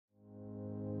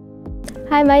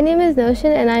Hi, my name is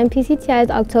Noshin and I am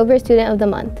PCTI's October Student of the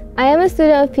Month. I am a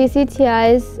student of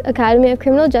PCTI's Academy of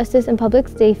Criminal Justice and Public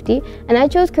Safety, and I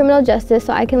chose criminal justice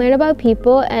so I can learn about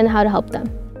people and how to help them.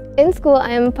 In school, I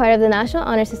am a part of the National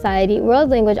Honor Society, World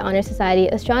Language Honor Society,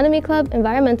 Astronomy Club,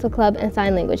 Environmental Club, and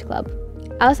Sign Language Club.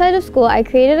 Outside of school, I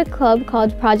created a club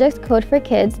called Projects Code for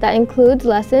Kids that includes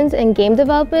lessons in game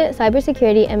development,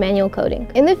 cybersecurity, and manual coding.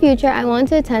 In the future, I want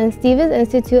to attend Stevens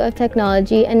Institute of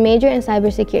Technology and major in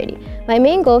cybersecurity. My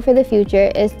main goal for the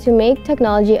future is to make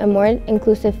technology a more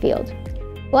inclusive field.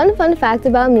 One fun fact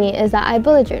about me is that I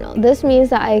bullet journal. This means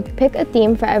that I pick a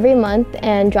theme for every month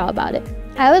and draw about it.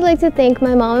 I would like to thank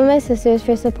my mom and my sisters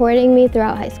for supporting me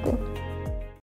throughout high school.